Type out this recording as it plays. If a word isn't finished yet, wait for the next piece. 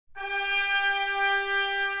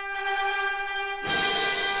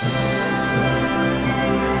Hey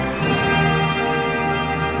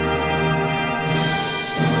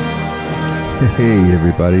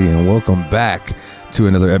everybody, and welcome back to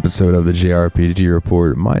another episode of the JRPG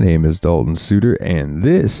Report. My name is Dalton Suter, and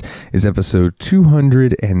this is episode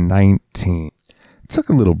 219. Took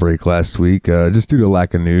a little break last week, just due to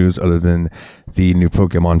lack of news other than the new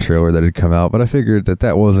Pokemon trailer that had come out, but I figured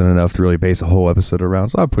that wasn't enough to really base a whole episode around,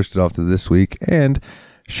 so I pushed it off to this week, and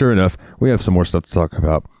sure enough, we have some more stuff to talk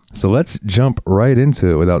about. So let's jump right into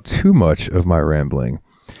it without too much of my rambling.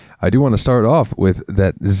 I do want to start off with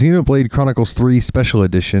that Xenoblade Chronicles 3 Special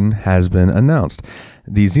Edition has been announced.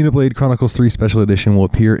 The Xenoblade Chronicles 3 Special Edition will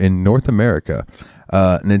appear in North America.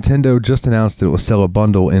 Nintendo just announced that it will sell a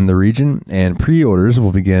bundle in the region, and pre-orders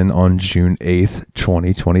will begin on June 8th,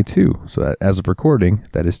 2022. So that, as of recording,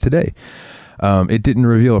 that is today. It didn't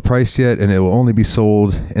reveal a price yet, and it will only be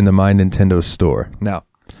sold in the My Nintendo store. Now,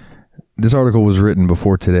 this article was written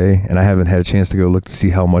before today, and I haven't had a chance to go look to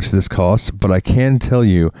see how much this costs, but I can tell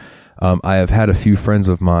you I have had a few friends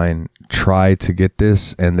of mine try to get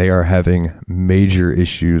this, and they are having major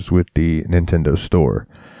issues with the Nintendo store.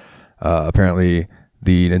 Apparently,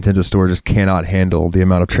 the Nintendo store just cannot handle the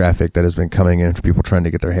amount of traffic that has been coming in for people trying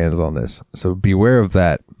to get their hands on this. So beware of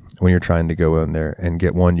that when you're trying to go in there and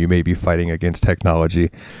get one. You may be fighting against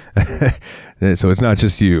technology. So it's not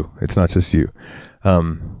just you. It's not just you.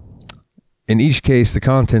 In each case, the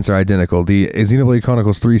contents are identical. The Xenoblade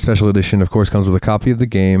Chronicles 3 Special Edition, of course, comes with a copy of the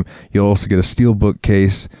game. You'll also get a steelbook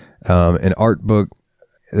case, an art book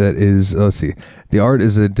that is, let's see, the art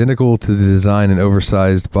is identical to the design, an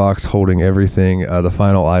oversized box holding everything. The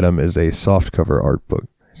final item is a softcover art book.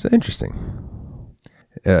 So interesting.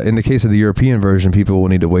 In the case of the European version, people will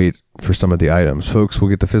need to wait for some of the items. Folks will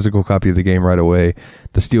get the physical copy of the game right away.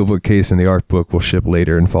 The steelbook case and the art book will ship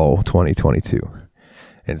later in fall 2022.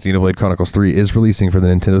 And Xenoblade Chronicles 3 is releasing for the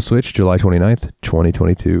Nintendo Switch July 29th,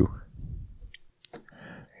 2022.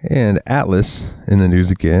 And Atlas in the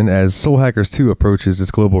news again. As Soul Hackers 2 approaches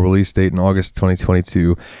its global release date in August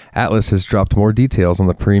 2022, Atlas has dropped more details on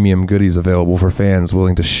the premium goodies available for fans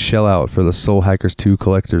willing to shell out for the Soul Hackers 2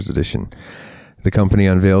 Collector's Edition. The company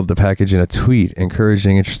unveiled the package in a tweet,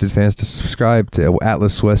 encouraging interested fans to subscribe to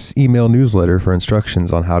Atlas West's email newsletter for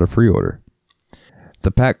instructions on how to pre-order.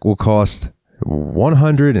 The pack will cost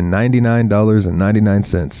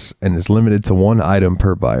 $199.99 and is limited to one item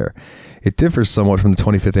per buyer. It differs somewhat from the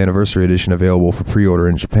 25th anniversary edition available for pre-order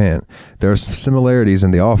in Japan. There are some similarities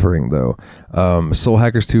in the offering, though. Soul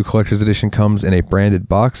Hackers 2 Collector's Edition comes in a branded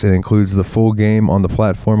box and includes the full game on the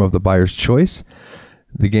platform of the buyer's choice.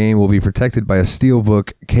 The game will be protected by a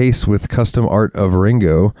steelbook case with custom art of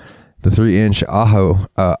Ringo. The 3-inch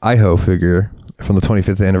Iho figure from the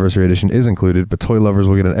 25th anniversary edition is included, but toy lovers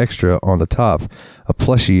will get an extra on the top, a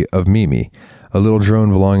plushie of Mimi, a little drone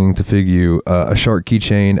belonging to Figure, a shark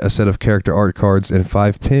keychain, a set of character art cards, and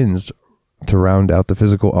 5 pins to round out the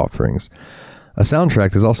physical offerings. A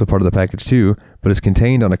soundtrack is also part of the package too, but is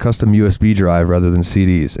contained on a custom USB drive rather than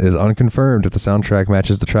CDs. It is unconfirmed if the soundtrack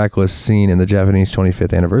matches the track list seen in the Japanese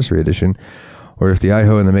 25th anniversary edition, or if the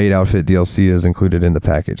Iho and the Maid Outfit DLC is included in the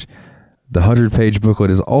package. The 100-page booklet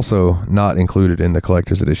is also not included in the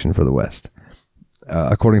Collector's Edition for the West.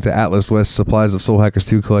 According to Atlas West, supplies of Soul Hackers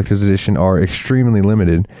 2 Collector's Edition are extremely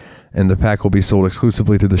limited, and the pack will be sold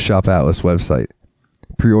exclusively through the Shop Atlas website.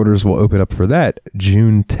 Pre-orders will open up for that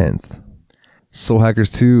June 10th. Soul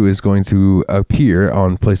Hackers 2 is going to appear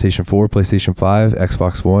on PlayStation 4, PlayStation 5,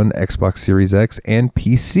 Xbox One, Xbox Series X, and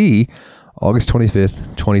PC August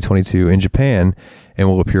 25th, 2022 in Japan, and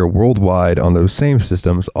will appear worldwide on those same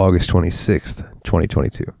systems August 26th,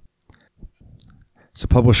 2022. So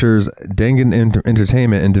publishers Dangan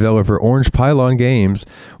Entertainment and developer Orange Pylon Games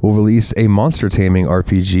will release a monster taming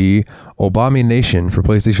RPG, Obami Nation, for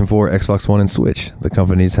PlayStation 4, Xbox One, and Switch. The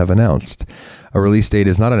companies have announced. A release date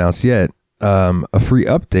is not announced yet. A free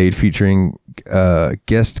update featuring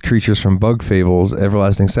guest creatures from Bug Fables,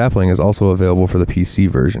 Everlasting Sapling, is also available for the PC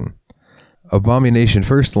version. Abomination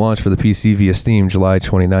first launched for the PC via Steam July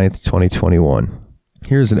 29th, 2021.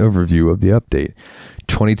 Here's an overview of the update.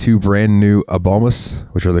 22 brand new Abomas,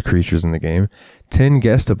 which are the creatures in the game. 10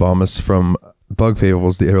 guest Abomas from Bug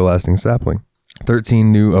Fables, the Everlasting Sapling.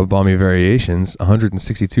 13 new Abomi variations,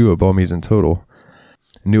 162 Abomis in total.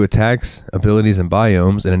 New attacks, abilities, and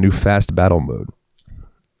biomes, and a new fast battle mode.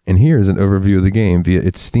 And here's an overview of the game via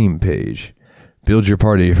its Steam page. Build your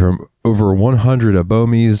party from over 100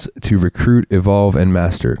 Abomis to recruit, evolve, and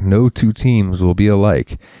master. No two teams will be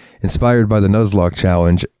alike. Inspired by the Nuzlocke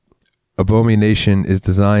challenge, Abomination is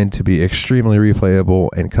designed to be extremely replayable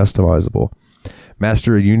and customizable.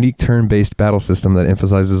 Master a unique turn-based battle system that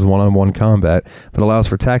emphasizes one-on-one combat, but allows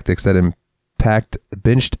for tactics that impact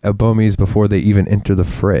benched Abomis before they even enter the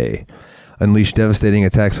fray. Unleash devastating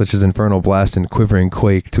attacks such as Infernal Blast and Quivering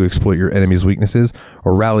Quake to exploit your enemy's weaknesses,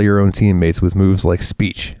 or rally your own teammates with moves like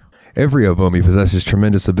Speech. Every Obomi possesses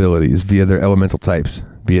tremendous abilities via their elemental types,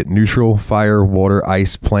 be it neutral, fire, water,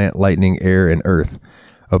 ice, plant, lightning, air, and earth.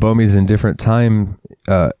 Obomis in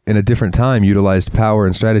a different time utilized power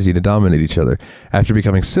and strategy to dominate each other. After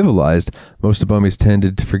becoming civilized, most Obomis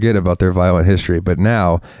tended to forget about their violent history, but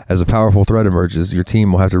now, as a powerful threat emerges, your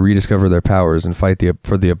team will have to rediscover their powers and fight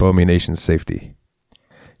for the Obomi nation's safety.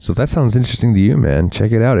 So if that sounds interesting to you, man,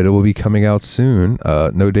 check it out. It will be coming out soon.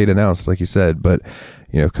 No date announced, like you said, but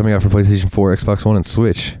coming out for PlayStation 4, Xbox One, and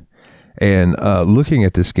Switch. And looking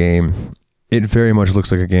at this game, it very much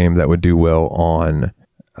looks like a game that would do well on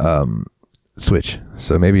Switch.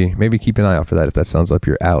 So maybe keep an eye out for that if that sounds up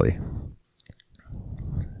your alley.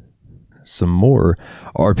 Some more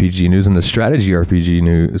RPG news in the strategy RPG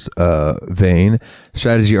news vein.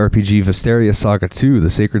 Strategy RPG Vysteria Saga 2, The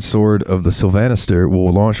Sacred Sword of the Sylvanister,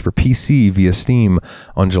 will launch for PC via Steam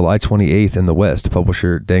on July 28th in the West,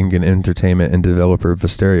 publisher Dangan Entertainment and developer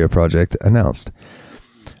Vysteria Project announced.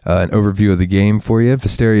 An overview of the game for you.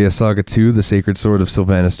 Vysteria Saga 2, The Sacred Sword of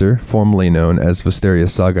Sylvanister, formerly known as Vysteria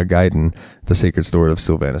Saga Gaiden, The Sacred Sword of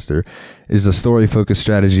Sylvanister, is a story-focused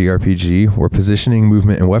strategy RPG where positioning,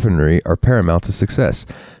 movement, and weaponry are paramount to success.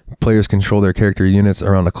 Players control their character units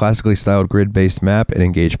around a classically styled grid-based map and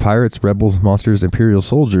engage pirates, rebels, monsters, imperial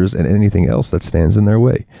soldiers, and anything else that stands in their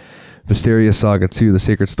way. Vysteria Saga 2, The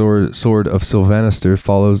Sacred Sword of Sylvanister,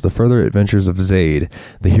 follows the further adventures of Zaid,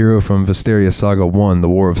 the hero from Vysteria Saga 1, The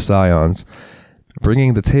War of Scions,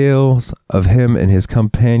 bringing the tales of him and his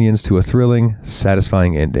companions to a thrilling,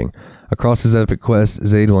 satisfying ending. Across his epic quest,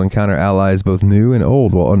 Zaid will encounter allies both new and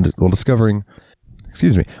old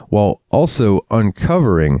while also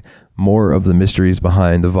uncovering more of the mysteries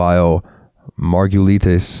behind the vile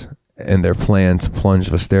Margulites and their plan to plunge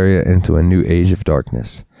Vysteria into a new age of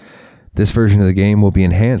darkness. This version of the game will be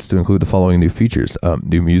enhanced to include the following new features: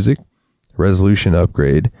 new music, resolution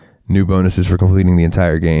upgrade, new bonuses for completing the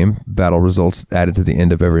entire game, battle results added to the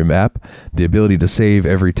end of every map, the ability to save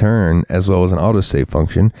every turn, as well as an autosave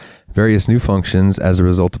function, various new functions as a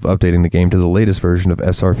result of updating the game to the latest version of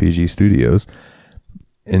SRPG Studios,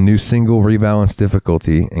 and new single rebalance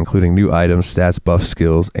difficulty, including new items, stats, buff,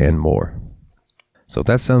 skills, and more. So if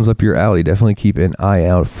that sounds up your alley, definitely keep an eye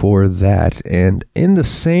out for that. And in the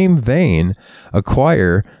same vein,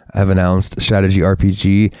 Acquire have announced strategy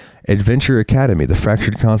RPG Adventure Academy, The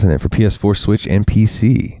Fractured Continent for PS4, Switch, and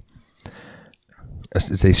PC.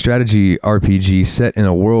 It's a strategy RPG set in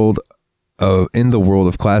the world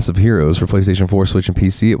of Class of Heroes for PlayStation 4, Switch, and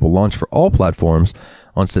PC. It will launch for all platforms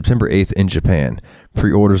on September 8th in Japan.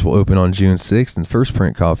 Pre-orders will open on June 6th, and first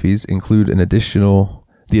print copies include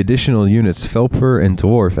the additional units Felper and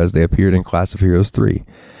Dwarf as they appeared in Class of Heroes 3.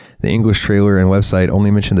 The English trailer and website only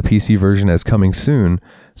mention the PC version as coming soon,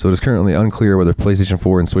 so it is currently unclear whether PlayStation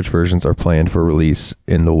 4 and Switch versions are planned for release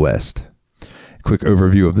in the West. Quick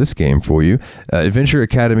overview of this game for you. Adventure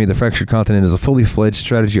Academy, The Fractured Continent is a fully fledged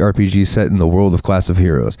strategy RPG set in the world of Class of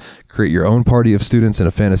Heroes. Create your own party of students in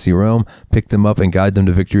a fantasy realm, pick them up, and guide them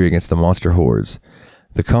to victory against the monster hordes.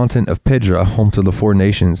 The continent of Pedra, home to the Four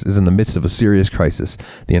Nations, is in the midst of a serious crisis.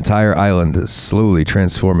 The entire island is slowly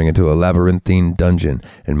transforming into a labyrinthine dungeon,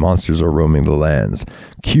 and monsters are roaming the lands.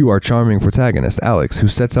 Cue our charming protagonist, Alex, who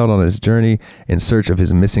sets out on his journey in search of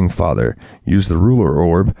his missing father. Use the Ruler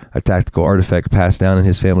Orb, a tactical artifact passed down in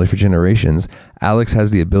his family for generations. Alex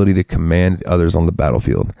has the ability to command the others on the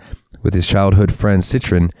battlefield. With his childhood friend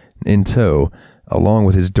Citron in tow, along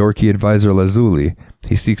with his dorky advisor Lazuli,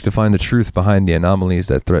 he seeks to find the truth behind the anomalies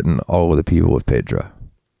that threaten all of the people of Pedra.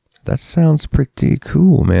 That sounds pretty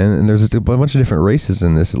cool, man. And there's a bunch of different races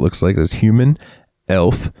in this. It looks like there's human,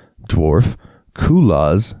 elf, dwarf,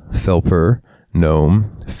 kulaz, felper,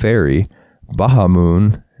 gnome, fairy,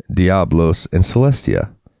 Bahamut, Diablos, and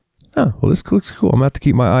Celestia. Oh, well, this looks cool. I'm going to have to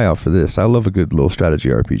keep my eye out for this. I love a good little strategy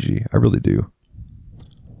RPG. I really do.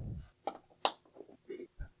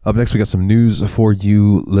 Up next, we got some news for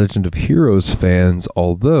you Legend of Heroes fans,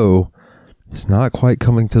 although it's not quite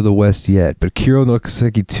coming to the West yet. But Kiro no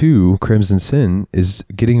Kiseki 2 Crimson Sin is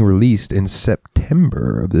getting released in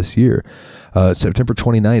September of this year. September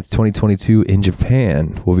 29th, 2022 in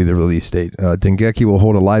Japan will be the release date. Dengeki will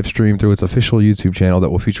hold a live stream through its official YouTube channel that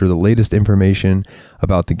will feature the latest information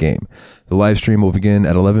about the game. The live stream will begin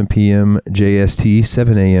at 11 p.m. JST,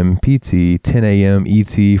 7 a.m. PT, 10 a.m.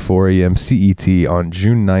 ET, 4 a.m. CET on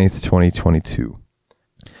June 9th, 2022.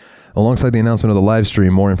 Alongside the announcement of the live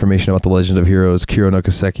stream, more information about The Legend of Heroes Kiro no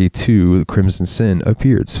Kiseki 2 Crimson Sin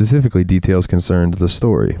appeared. Specifically, details concerned the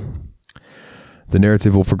story. The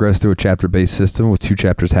narrative will progress through a chapter-based system with 2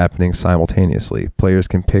 chapters happening simultaneously. Players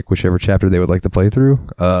can pick whichever chapter they would like to play through.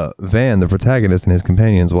 Van, the protagonist, and his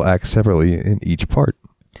companions will act separately in each part.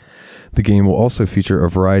 The game will also feature a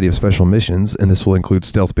variety of special missions, and this will include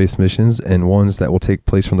stealth-based missions and ones that will take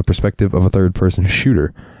place from the perspective of a third-person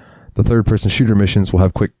shooter. The third-person shooter missions will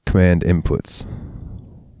have quick command inputs.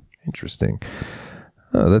 Interesting.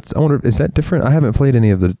 I wonder, is that different? I haven't played any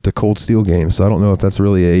of the Cold Steel games, so I don't know if that's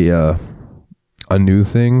really a new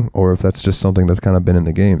thing or if that's just something that's kind of been in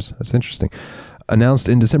the games. That's interesting. Announced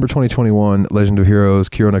in December 2021, Legend of Heroes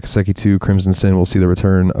Kiro no Kiseki 2 Crimson Sin will see the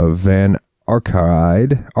return of Van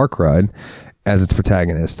Arkride as its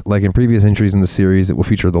protagonist. Like in previous entries in the series, it will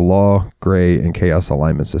feature the Law, Gray, and Chaos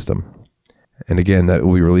alignment system. And again, that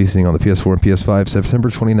will be releasing on the PS4 and PS5 September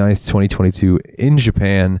 29th, 2022 in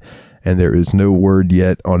Japan, and there is no word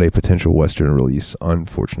yet on a potential Western release,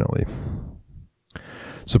 unfortunately.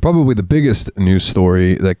 So probably the biggest news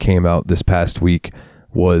story that came out this past week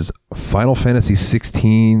was Final Fantasy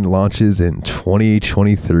XVI launches in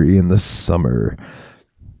 2023 in the summer.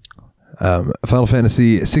 Final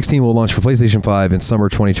Fantasy XVI will launch for PlayStation 5 in summer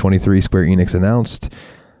 2023, Square Enix announced.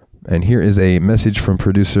 And here is a message from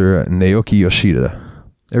producer Naoki Yoshida.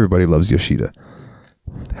 Everybody loves Yoshida.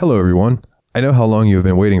 Hello, everyone. I know how long you have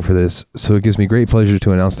been waiting for this, so it gives me great pleasure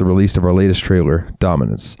to announce the release of our latest trailer,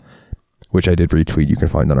 Dominance, which I did retweet. You can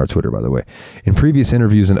find on our Twitter, by the way. In previous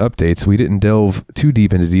interviews and updates, we didn't delve too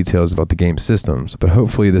deep into details about the game's systems, but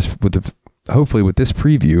hopefully with this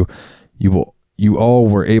preview, you all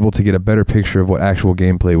were able to get a better picture of what actual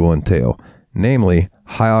gameplay will entail, namely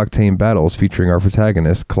high-octane battles featuring our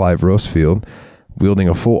protagonist, Clive Rosefield, wielding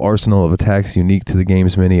a full arsenal of attacks unique to the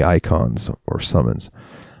game's many icons, or summons.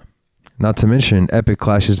 Not to mention epic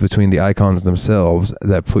clashes between the icons themselves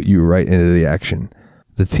that put you right into the action.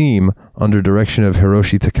 The team, under direction of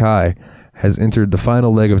Hiroshi Takai, has entered the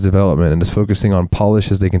final leg of development and is focusing on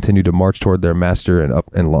polish as they continue to march toward their master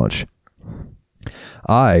and launch.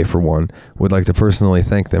 I, for one, would like to personally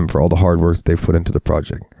thank them for all the hard work that they've put into the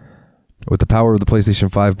project. With the power of the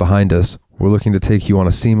PlayStation 5 behind us, we're looking to take you on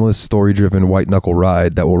a seamless, story-driven, white-knuckle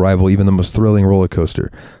ride that will rival even the most thrilling roller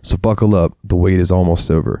coaster. So buckle up, the wait is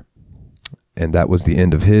almost over. And that was the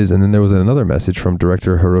end of his. And then there was another message from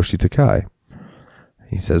director Hiroshi Takai.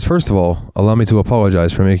 He says, first of all, allow me to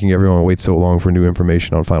apologize for making everyone wait so long for new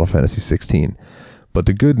information on Final Fantasy XVI. But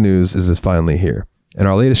the good news is it's finally here. In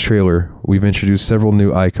our latest trailer, we've introduced several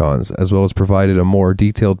new icons, as well as provided a more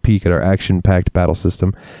detailed peek at our action-packed battle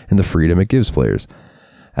system and the freedom it gives players.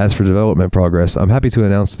 As for development progress, I'm happy to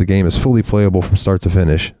announce the game is fully playable from start to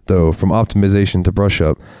finish, though from optimization to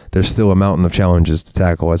brush-up, there's still a mountain of challenges to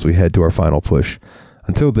tackle as we head to our final push.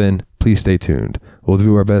 Until then, please stay tuned. We'll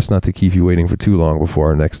do our best not to keep you waiting for too long before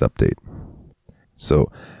our next update. So,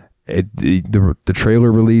 the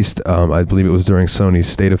trailer released, I believe it was during Sony's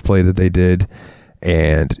State of Play that they did,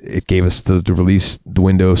 and it gave us the release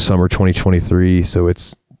window summer 2023, so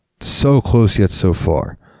it's so close yet so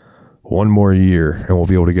far. One more year and we'll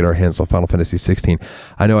be able to get our hands on Final Fantasy 16.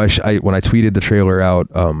 I know when I tweeted the trailer out,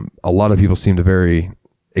 a lot of people seemed very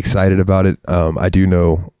excited about it. I do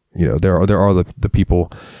know, there are the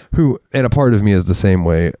people who, and a part of me is the same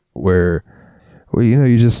way, where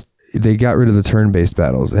they got rid of the turn-based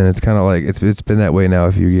battles, and it's kind of like it's been that way now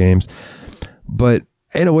a few games, but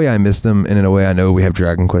in a way I miss them, and in a way I know we have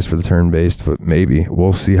Dragon Quest for the turn-based, but maybe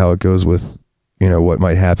we'll see how it goes with what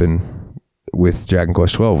might happen with Dragon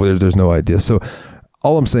Quest 12. There's no idea. So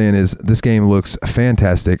all I'm saying is this game looks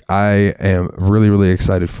fantastic. I am really, really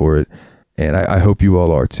excited for it, and I hope you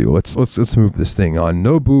all are too. Let's move this thing on.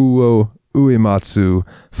 Nobuo Uematsu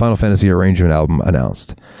Final Fantasy Arrangement Album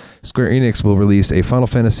announced. Square Enix will release a Final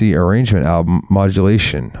Fantasy Arrangement Album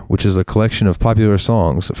Modulation, which is a collection of popular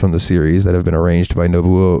songs from the series that have been arranged by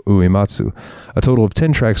Nobuo Uematsu. A total of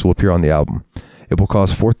 10 tracks will appear on the album. It will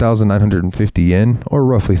cost 4,950 yen, or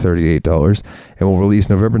roughly $38, and will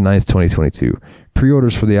release November 9th, 2022.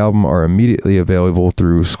 Pre-orders for the album are immediately available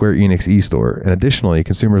through Square Enix eStore, and additionally,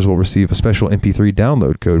 consumers will receive a special MP3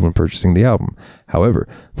 download code when purchasing the album. However,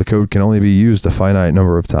 the code can only be used a finite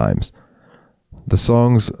number of times. The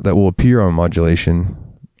songs that will appear on Modulation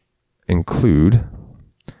include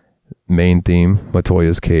Main Theme,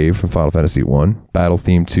 Matoya's Cave from Final Fantasy 1, Battle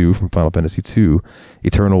Theme 2 from Final Fantasy 2,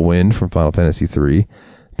 Eternal Wind from Final Fantasy 3,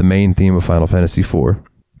 the Main Theme of Final Fantasy 4,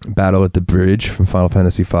 Battle at the Bridge from Final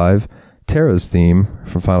Fantasy 5, Terra's Theme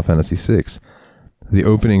from Final Fantasy 6, the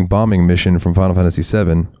opening bombing mission from Final Fantasy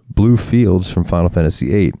 7, Blue Fields from Final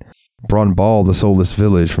Fantasy 8, Bronbal, the Soulless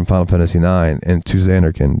Village from Final Fantasy IX, and To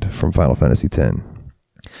Xanarkand from Final Fantasy X.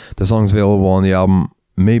 The songs available on the album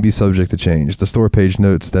may be subject to change. The store page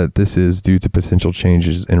notes that this is due to potential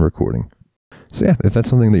changes in recording. So yeah, if that's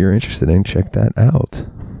something that you're interested in, check that out.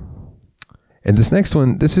 And this next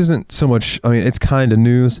one, this isn't so much, I mean, it's kind of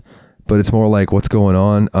news, but it's more like what's going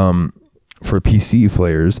on for PC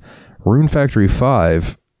players. Rune Factory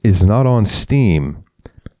 5 is not on Steam,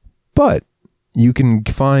 but you can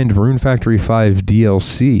find Rune Factory 5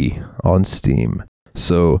 DLC on Steam.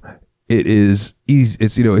 So it is easy.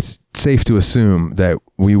 It's safe to assume that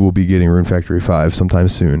we will be getting Rune Factory 5 sometime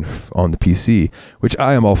soon on the PC, which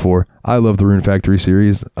I am all for. I love the Rune Factory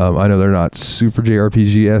series. I know they're not super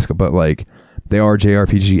JRPG-esque, but like they are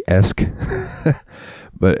JRPG-esque.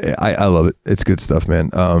 But I love it. It's good stuff, man.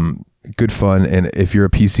 Good fun. And if you're a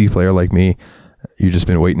PC player like me, you've just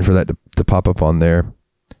been waiting for that to pop up on there.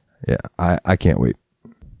 Yeah, I can't wait.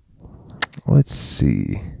 Let's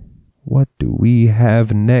see. What do we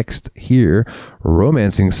have next here?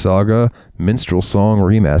 Romancing Saga Minstrel Song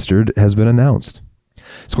Remastered has been announced.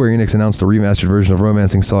 Square Enix announced a remastered version of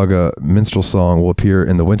Romancing Saga Minstrel Song will appear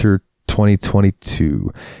in the winter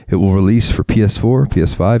 2022. It will release for PS4,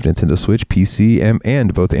 PS5, Nintendo Switch, PC,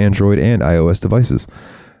 and both Android and iOS devices.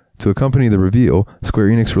 To accompany the reveal, Square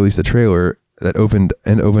Enix released a trailer that opened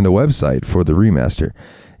a website for the remaster.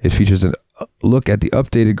 It features a look at the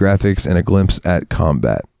updated graphics and a glimpse at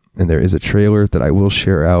combat. And there is a trailer that I will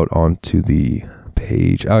share out onto the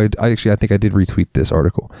page. I think I did retweet this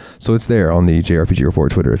article. So it's there on the JRPG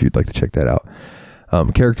Report Twitter if you'd like to check that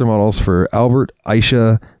out. Character models for Albert,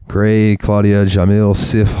 Aisha, Gray, Claudia, Jamil,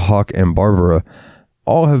 Sif, Hawk, and Barbara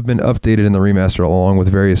all have been updated in the remaster along with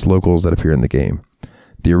various locals that appear in the game.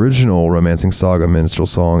 The original Romancing Saga Minstrel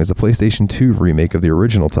Song is a PlayStation 2 remake of the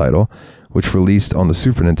original title, which released on the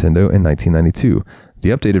Super Nintendo in 1992. The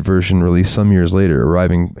updated version released some years later,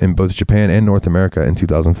 arriving in both Japan and North America in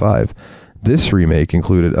 2005. This remake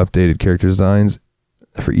included updated character designs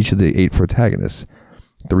for each of the 8 protagonists.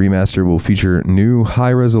 The remaster will feature new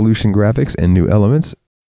high-resolution graphics and new elements.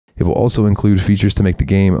 It will also include features to make the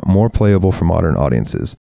game more playable for modern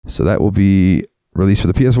audiences. So that will be released for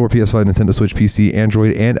the PS4, PS5, Nintendo Switch, PC,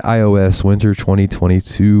 Android, and iOS winter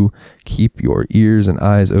 2022. Keep your ears and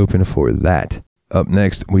eyes open for that. Up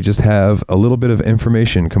next, we just have a little bit of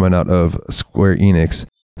information coming out of Square Enix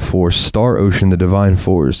for Star Ocean: The Divine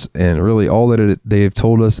Force. And really all that they've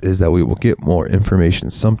told us is that we will get more information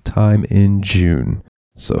sometime in June.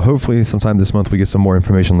 So hopefully sometime this month we get some more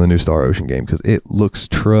information on the new Star Ocean game because it looks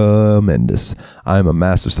tremendous. I'm a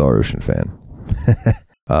massive Star Ocean fan.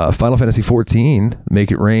 Final Fantasy XIV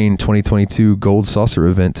Make It Rain 2022 Gold Saucer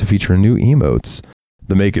event to feature new emotes.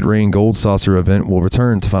 The Make It Rain Gold Saucer event will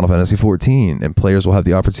return to Final Fantasy XIV, and players will have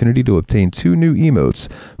the opportunity to obtain 2 new emotes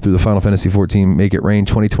through the Final Fantasy XIV Make It Rain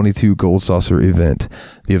 2022 Gold Saucer event.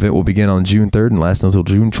 The event will begin on June 3rd and last until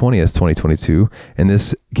June 20th, 2022, and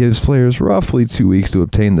this gives players roughly 2 weeks to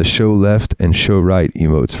obtain the Show Left and Show Right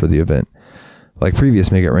emotes for the event. Like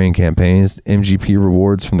previous Make It Rain campaigns, MGP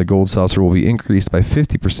rewards from the Gold Saucer will be increased by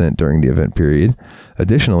 50% during the event period.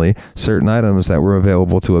 Additionally, certain items that were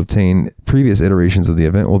available to obtain previous iterations of the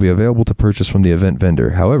event will be available to purchase from the event vendor.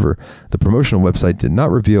 However, the promotional website did not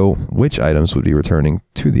reveal which items would be returning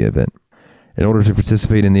to the event. In order to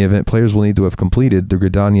participate in the event, players will need to have completed the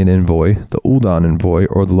Gridanian Envoy, the Ul'dan Envoy,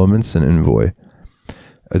 or the Lominsan Envoy.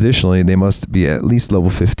 Additionally, they must be at least level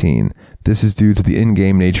 15. This is due to the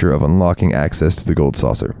in-game nature of unlocking access to the Gold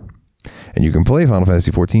Saucer. And you can play Final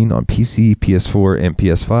Fantasy XIV on PC, PS4, and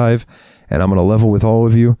PS5, and I'm going to level with all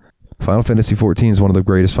of you. Final Fantasy XIV is one of the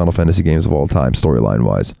greatest Final Fantasy games of all time,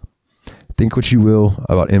 storyline-wise. Think what you will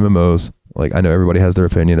about MMOs. Like, I know everybody has their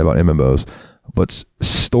opinion about MMOs, but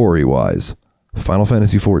story-wise, Final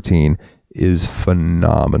Fantasy XIV is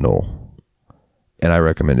phenomenal. And I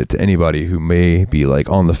recommend it to anybody who may be like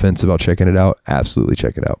on the fence about checking it out. Absolutely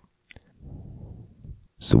check it out.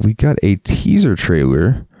 So we got a teaser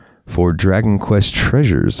trailer for Dragon Quest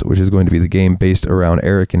Treasures, which is going to be the game based around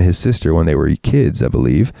Eric and his sister when they were kids, I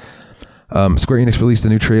believe. Square Enix released a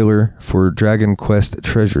new trailer for Dragon Quest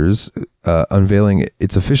Treasures, unveiling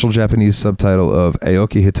its official Japanese subtitle of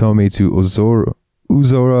Aoki Hitomi to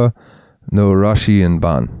Uzora no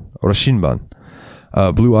Rashinban.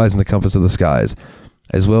 Blue Eyes in the Compass of the Skies,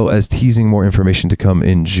 as well as teasing more information to come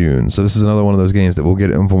in June. So this is another one of those games that we'll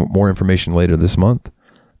get more information later this month.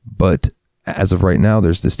 But as of right now,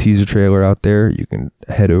 there's this teaser trailer out there. You can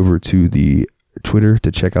head over to the Twitter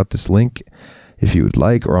to check out this link if you would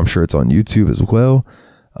like, or I'm sure it's on YouTube as well.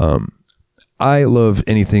 I love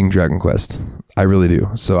anything Dragon Quest. I really do.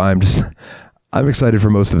 So I'm excited for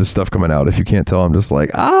most of his stuff coming out. If you can't tell, I'm just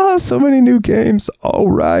like, so many new games. All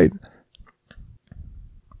right.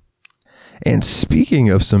 And speaking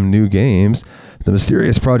of some new games, the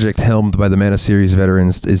mysterious project helmed by the Mana series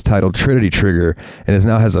veterans is titled Trinity Trigger and is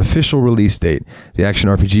now has official release date. The action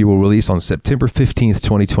RPG will release on September 15th,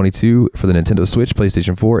 2022 for the Nintendo Switch,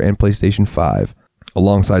 PlayStation 4, and PlayStation 5.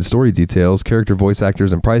 Alongside story details, character voice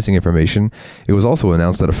actors, and pricing information, it was also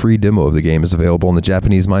announced that a free demo of the game is available in the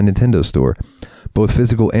Japanese My Nintendo store. Both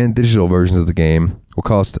physical and digital versions of the game will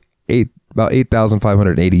cost about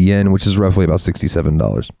 8,580 yen, which is roughly about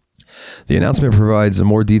 $67. The announcement provides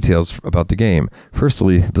more details about the game.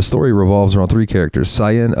 Firstly, the story revolves around three characters,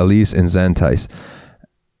 Cyan, Elise, and Xanthais.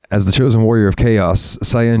 As the chosen warrior of chaos,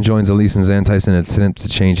 Cyan joins Elise and Xanthais in an attempt to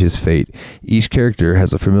change his fate. Each character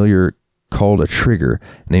has a familiar called a trigger,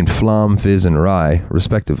 named Flam, Fizz, and Rai,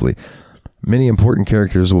 respectively. Many important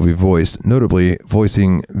characters will be voiced. Notably,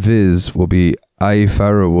 voicing Viz will be Ai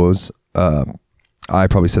Farawo's, I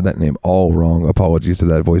probably said that name all wrong. Apologies to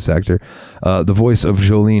that voice actor. The voice of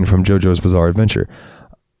Jolene from JoJo's Bizarre Adventure.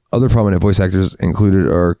 Other prominent voice actors included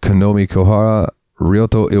are Konomi Kohara,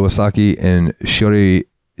 Ryoto Iwasaki, and Shiori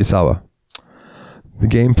Isawa. The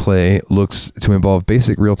gameplay looks to involve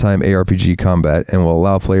basic real-time ARPG combat and will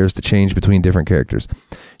allow players to change between different characters.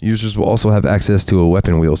 Users will also have access to a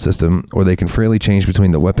weapon wheel system where they can freely change between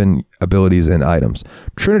the weapon, abilities, and items.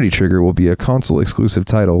 Trinity Trigger will be a console-exclusive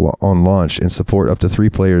title on launch and support up to 3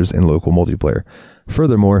 players in local multiplayer.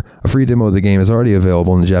 Furthermore, a free demo of the game is already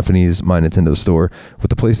available in the Japanese My Nintendo store, with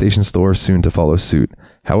the PlayStation Store soon to follow suit.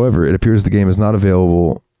 However, it appears the game is not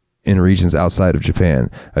available in regions outside of Japan.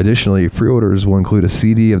 Additionally, pre-orders will include a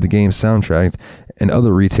CD of the game's soundtrack, and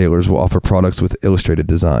other retailers will offer products with illustrated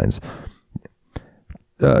designs.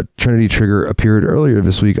 Trinity Trigger appeared earlier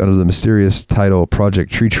this week under the mysterious title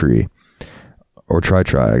Project Tree, or Try,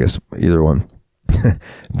 I guess, either one.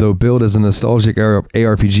 Though billed as a nostalgic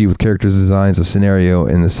ARPG with characters, designs, a scenario,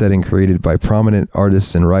 and the setting created by prominent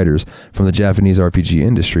artists and writers from the Japanese RPG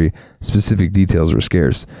industry, specific details were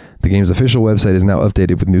scarce. The game's official website is now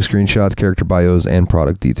updated with new screenshots, character bios, and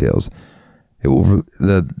product details.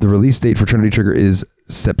 The release date for Trinity Trigger is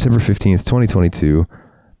September 15th, 2022,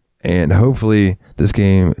 and hopefully this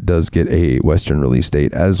game does get a Western release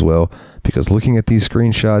date as well, because looking at these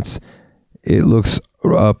screenshots, it looks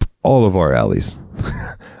up all of our alleys.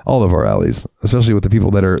 All of our alleys, especially with the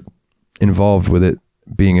people that are involved with it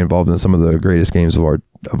being involved in some of the greatest games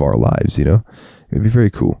of our lives, you know? It'd be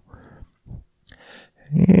very cool.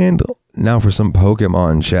 And now for some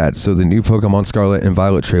Pokemon chat. So the new Pokemon Scarlet and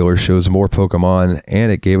Violet trailer shows more Pokemon,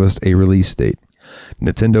 and it gave us a release date.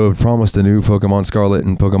 Nintendo had promised a new Pokemon Scarlet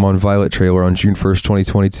and Pokemon Violet trailer on June 1st,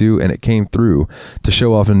 2022, and it came through to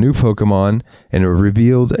show off a new Pokemon, and it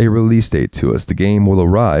revealed a release date to us. The game will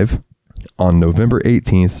arrive on November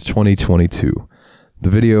 18th, 2022. The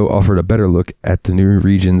video offered a better look at the new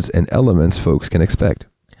regions and elements folks can expect.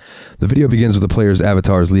 The video begins with the player's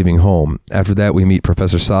avatars leaving home. After that, we meet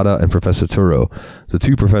Professor Sada and Professor Turo. The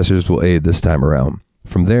two professors will aid this time around.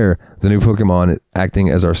 From there, the new Pokemon acting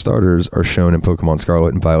as our starters are shown in Pokemon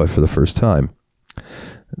Scarlet and Violet for the first time.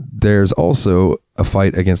 There's also a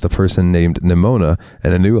fight against a person named Nemona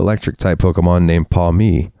and a new electric-type Pokemon named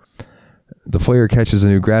Pawmi. The player catches a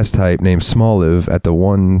new grass-type named Smoliv at the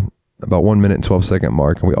about 1 minute and 12-second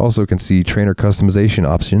mark, and we also can see trainer customization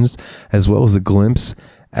options, as well as a glimpse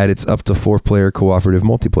at its up to 4-player cooperative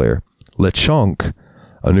multiplayer. Lechonk,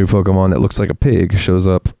 a new Pokemon that looks like a pig, shows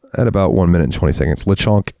up at about 1 minute and 20 seconds.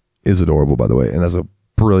 Lechonk is adorable, by the way, and that's a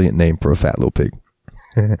brilliant name for a fat little pig.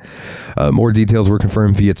 More details were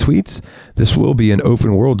confirmed via tweets. This will be an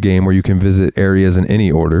open world game where you can visit areas in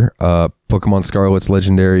any order. Pokemon Scarlet's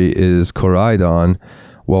legendary is Koraidon,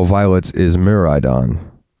 while Violet's is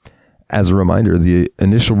Miraidon. As a reminder, the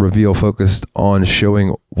initial reveal focused on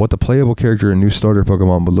showing what the playable character and new starter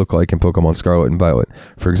Pokemon would look like in Pokemon Scarlet and Violet.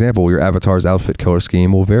 For example, your avatar's outfit color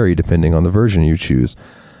scheme will vary depending on the version you choose.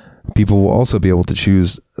 People will also be able to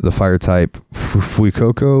choose the fire type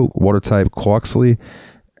Fuecoco, water type Quaxley,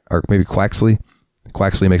 or maybe Quaxley.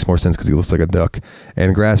 Quaxley makes more sense because he looks like a duck.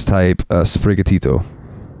 And grass type Sprigatito.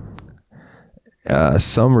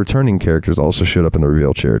 Some returning characters also showed up in the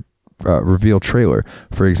reveal trailer.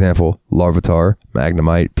 For example, Larvitar,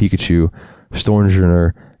 Magnemite, Pikachu,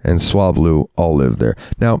 Stormjorner, and Swablu all live there.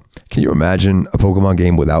 Now, can you imagine a Pokemon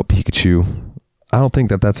game without Pikachu? I don't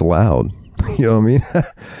think that's allowed. You know what I mean?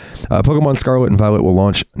 Pokemon Scarlet and Violet will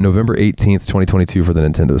launch November 18th, 2022 for the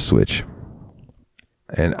Nintendo Switch.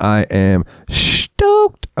 And I am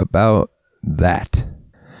stoked about that.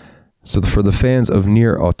 So for the fans of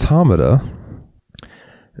Nier Automata,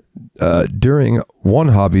 During One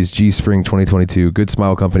Hobby's G Spring 2022, Good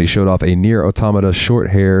Smile Company showed off a Nier Automata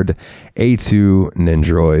short-haired A2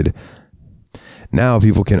 Nendroid. Now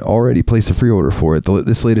people can already place a pre-order for it.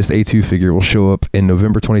 This latest A2 figure will show up in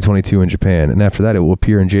November 2022 in Japan, and after that it will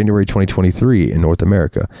appear in January 2023 in North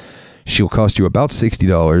America. She'll cost you about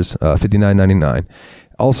 $60, $59.99.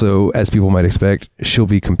 Also, as people might expect, she'll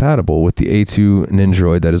be compatible with the A2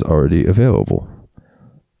 Nendroid that is already available.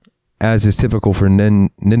 As is typical for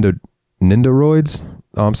Nendoroids,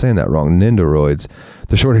 I'm saying that wrong, Nendoroids,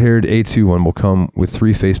 the short-haired A2 one will come with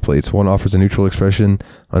 3 faceplates. One offers a neutral expression,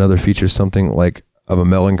 another features something like of a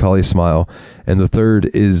melancholy smile, and the third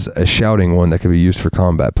is a shouting one that can be used for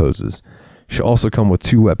combat poses. She'll also come with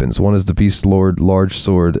 2 weapons. One is the Beast Lord large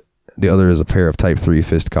sword, the other is a pair of Type 3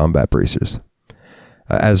 fist combat bracers.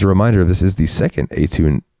 As a reminder, this is the second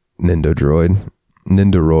A2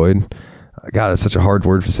 Nendoroid. God, that's such a hard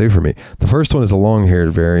word to say for me. The first one is a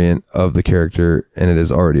long-haired variant of the character, and it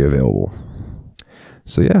is already available.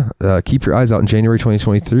 So yeah, keep your eyes out in January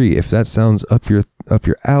 2023 if that sounds up your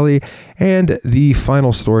alley. And the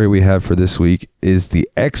final story we have for this week is the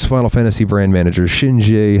ex-Final Fantasy brand manager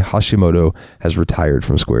Shinji Hashimoto has retired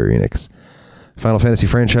from Square Enix. Final Fantasy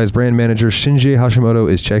franchise brand manager Shinji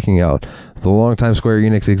Hashimoto is checking out. The longtime Square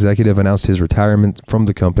Enix executive announced his retirement from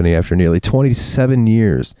the company after nearly 27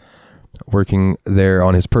 years working there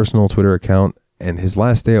on his personal Twitter account, and his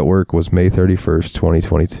last day at work was May 31st,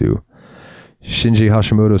 2022. Shinji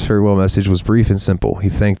Hashimoto's farewell message was brief and simple. He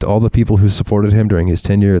thanked all the people who supported him during his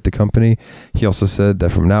tenure at the company. He also said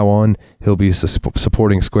that from now on, he'll be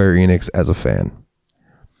supporting Square Enix as a fan.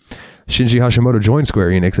 Shinji Hashimoto joined Square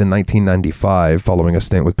Enix in 1995 following a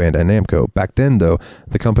stint with Bandai Namco. Back then, though,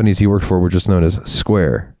 the companies he worked for were just known as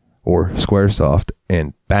Square, or Squaresoft,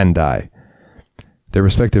 and Bandai. Their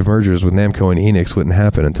respective mergers with Namco and Enix wouldn't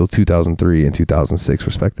happen until 2003 and 2006,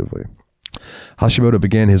 respectively. Hashimoto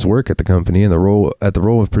began his work at the company in the role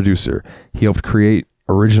of producer. He helped create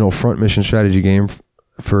original front mission strategy game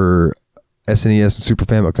for SNES and Super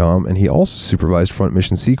Famicom, and he also supervised front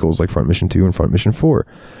mission sequels like Front Mission 2 and Front Mission 4.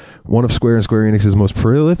 One of Square and Square Enix's most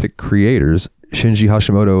prolific creators, Shinji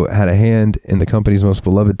Hashimoto had a hand in the company's most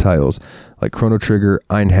beloved titles like Chrono Trigger,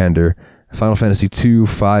 Einhander, Final Fantasy 2,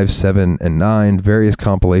 5, 7, and 9, various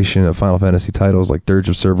compilation of Final Fantasy titles like Dirge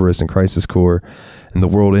of Cerberus and Crisis Core, and The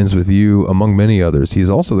World Ends With You, among many others. He is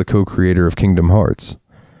also the co-creator of Kingdom Hearts.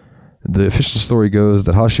 The official story goes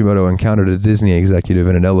that Hashimoto encountered a Disney executive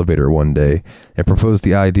in an elevator one day and proposed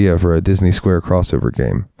the idea for a Disney Square crossover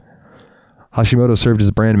game. Hashimoto served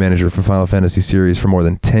as brand manager for Final Fantasy series for more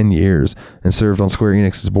than 10 years and served on Square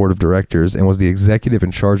Enix's board of directors and was the executive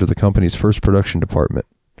in charge of the company's first production department.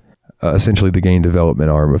 Essentially the game development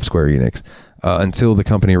arm of Square Enix, until the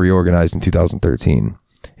company reorganized in 2013.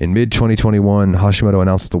 In mid-2021, Hashimoto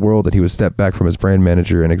announced to the world that he would step back from his brand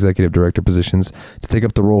manager and executive director positions to take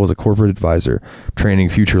up the role as a corporate advisor, training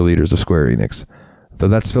future leaders of Square Enix. Though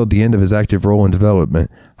that spelled the end of his active role in development,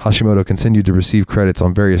 Hashimoto continued to receive credits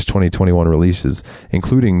on various 2021 releases,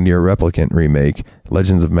 including Nier Replicant Remake,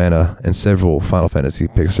 Legends of Mana, and several Final Fantasy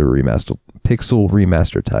Pixel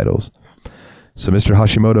Remaster titles. So, Mr.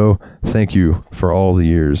 Hashimoto, thank you for all the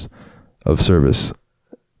years of service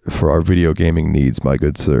for our video gaming needs, my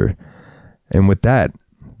good sir. And with that,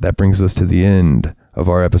 that brings us to the end of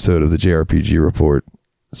our episode of the JRPG Report.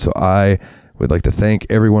 So I would like to thank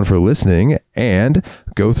everyone for listening and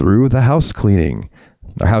go through the house cleaning.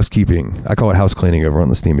 Or housekeeping. I call it house cleaning over on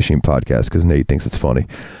the Steam Machine podcast because Nate thinks it's funny.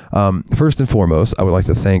 First and foremost, I would like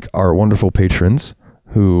to thank our wonderful patrons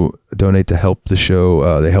who donate to help the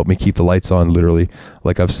show. They help me keep the lights on, literally.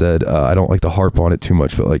 Like I've said, I don't like to harp on it too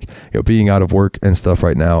much, but like, being out of work and stuff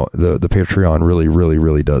right now, the Patreon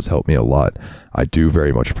really does help me a lot. I do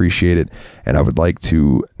very much appreciate it. And I would like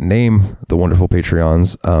to name the wonderful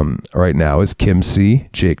Patreons right now is Kim C,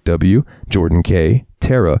 Jake W, Jordan K,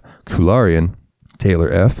 Tara, Kularian,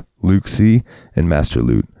 Taylor F, Luke C, and Master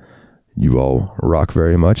Loot. You all rock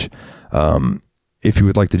very much. If you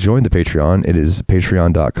would like to join the Patreon, it is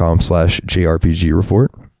patreon.com/JRPG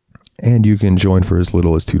Report, and you can join for as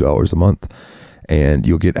little as $2 a month, and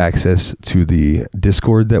you'll get access to the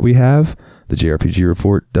Discord that we have, the JRPG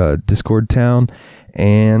Report Discord town,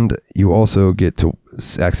 and you also get to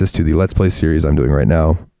access to the Let's Play series I'm doing right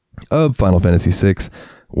now of Final Fantasy VI,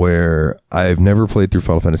 where I've never played through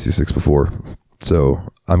Final Fantasy VI before, so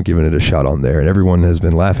I'm giving it a shot on there, and everyone has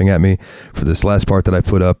been laughing at me for this last part that I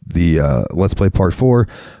put up, the Let's Play Part 4.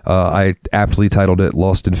 I aptly titled it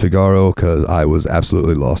Lost in Figaro because I was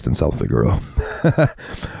absolutely lost in South Figaro.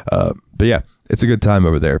 But yeah, it's a good time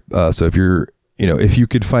over there. So if you're, if you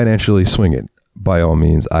could financially swing it, by all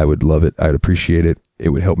means, I would love it. I'd appreciate it. It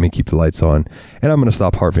would help me keep the lights on. And I'm going to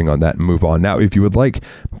stop harping on that and move on. Now, if you would like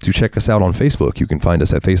to check us out on Facebook, you can find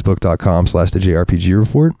us at facebook.com/the JRPG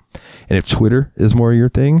Report. And if Twitter is more your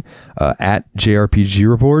thing, at JRPG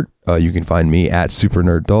Report, you can find me at Super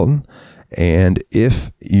Nerd Dalton. And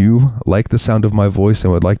if you like the sound of my voice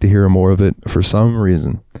and would like to hear more of it for some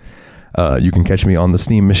reason, you can catch me on the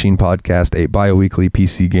Steam Machine Podcast, a bi-weekly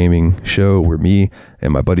PC gaming show where me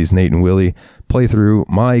and my buddies Nate and Willie play through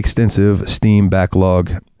my extensive Steam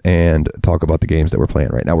backlog and talk about the games that we're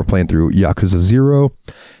playing right now. We're playing through Yakuza 0,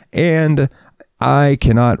 and I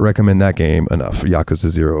cannot recommend that game enough. Yakuza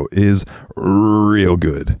 0 is real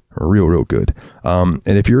good. Real good. And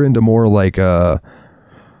if you're into more like, I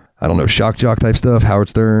don't know, shock jock type stuff, Howard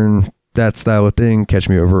Stern, that style of thing, catch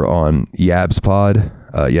me over on Yabs Pod,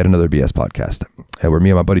 yet another BS podcast, where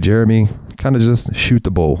me and my buddy Jeremy kind of just shoot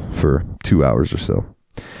the bull for 2 hours or so.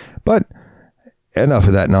 But enough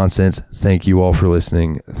of that nonsense. Thank you all for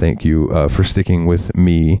listening. Thank you for sticking with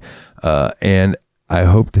me. And I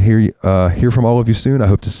hope to hear from all of you soon. I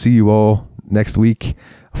hope to see you all next week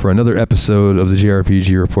for another episode of the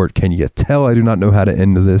JRPG Report. Can you tell I do not know how to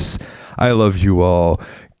end this? I love you all.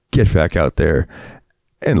 Get back out there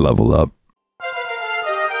and level up.